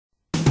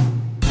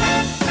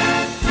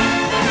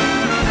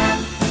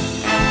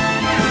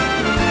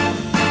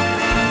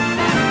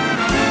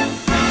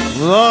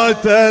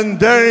Night and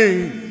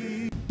day,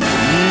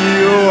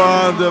 you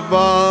are the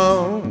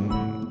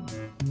one.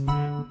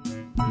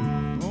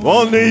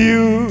 Only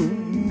you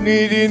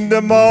need in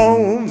the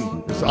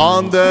mountains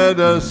under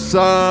the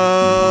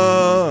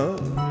sun.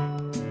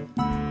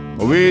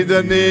 With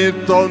the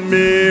need on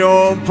me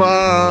on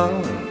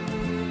fire,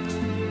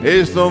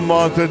 it's no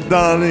matter,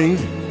 darling,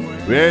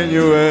 when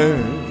you are,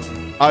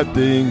 I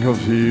think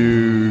of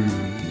you.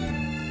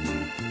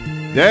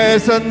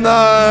 There's a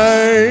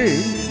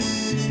night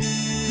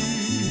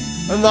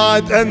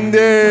and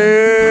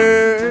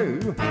day.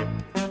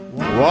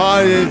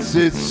 Why is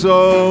it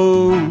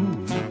so?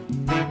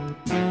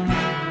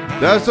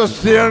 There's a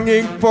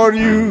longing for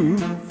you,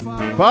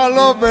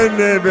 follow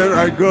whenever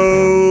I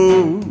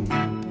go.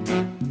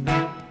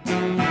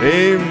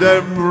 In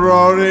the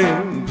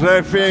roaring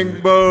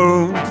traffic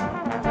boom,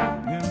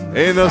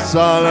 in the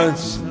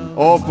silence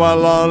of my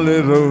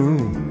lonely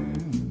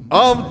room,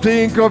 I'll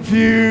think of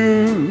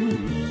you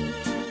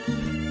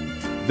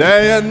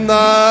day and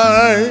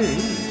night,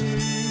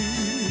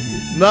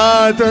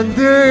 night and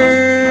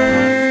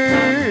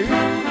day,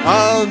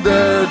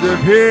 under the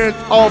heat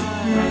of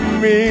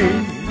me.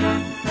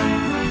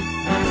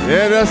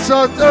 And I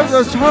thought I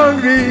was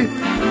hungry,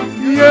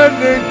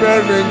 yearning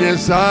burning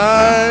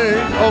inside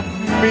of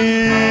me.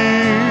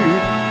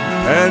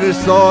 And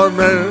it's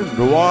torment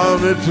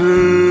warm me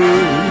through,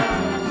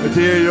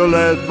 until you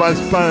let me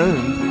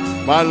spend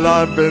my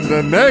life in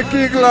the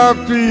making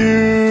love to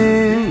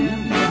you.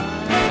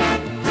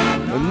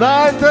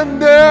 Night and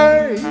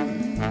day.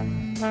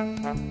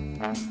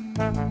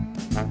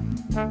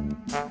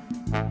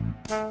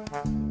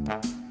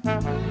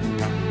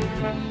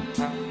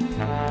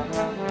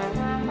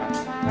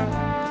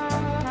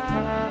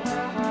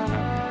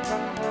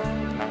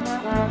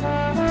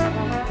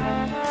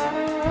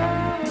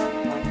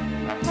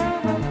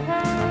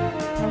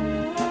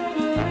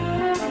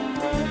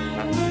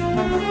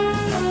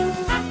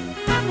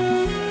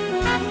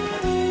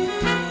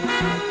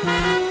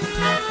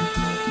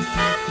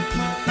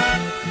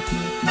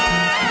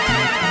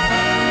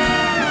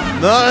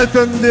 Night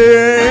and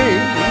day,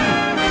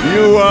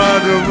 you are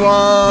the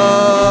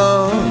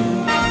one.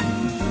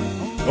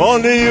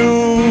 Only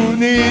you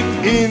need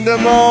in the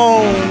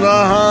morning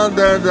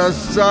under the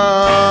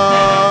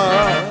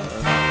sun.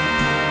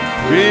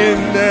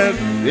 Wind that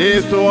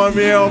is to warm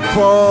your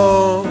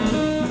phone.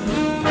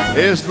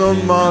 It's no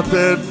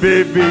matter,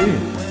 baby,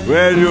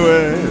 where you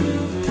are,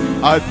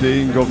 I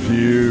think of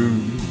you.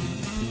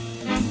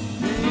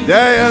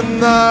 Day and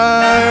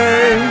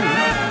night,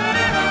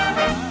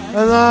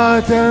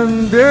 night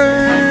and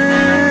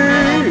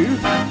day.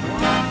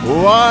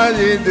 Why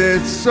is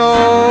it so?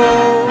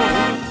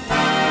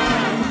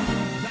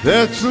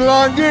 That's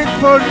longing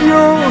for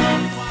you,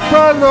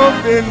 follow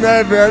me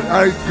wherever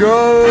I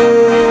go.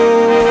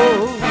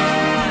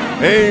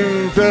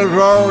 In the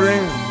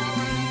roaring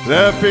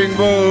traffic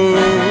boom,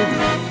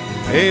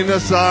 in the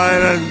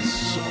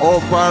silence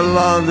of our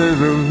lonely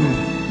room,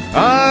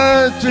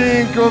 I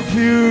think of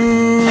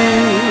you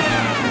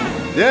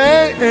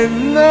day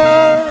and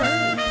night,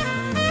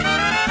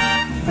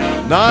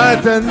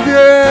 night and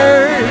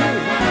day,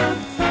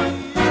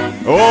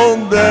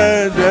 on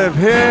the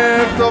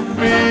head of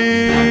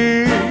me.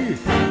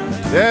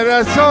 There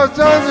are thoughts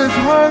that's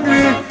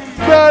hungry,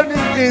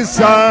 burning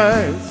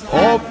inside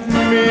of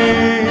me.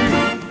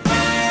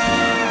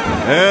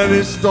 And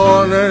it's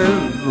stolen,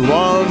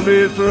 won't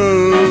be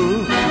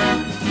true.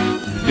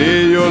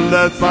 Did you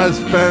let me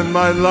spend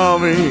my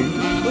loving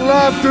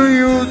love to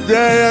you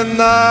day and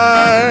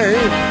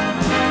night?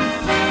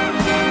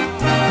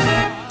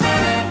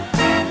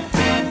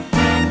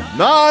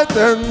 Night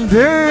and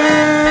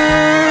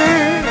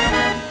day.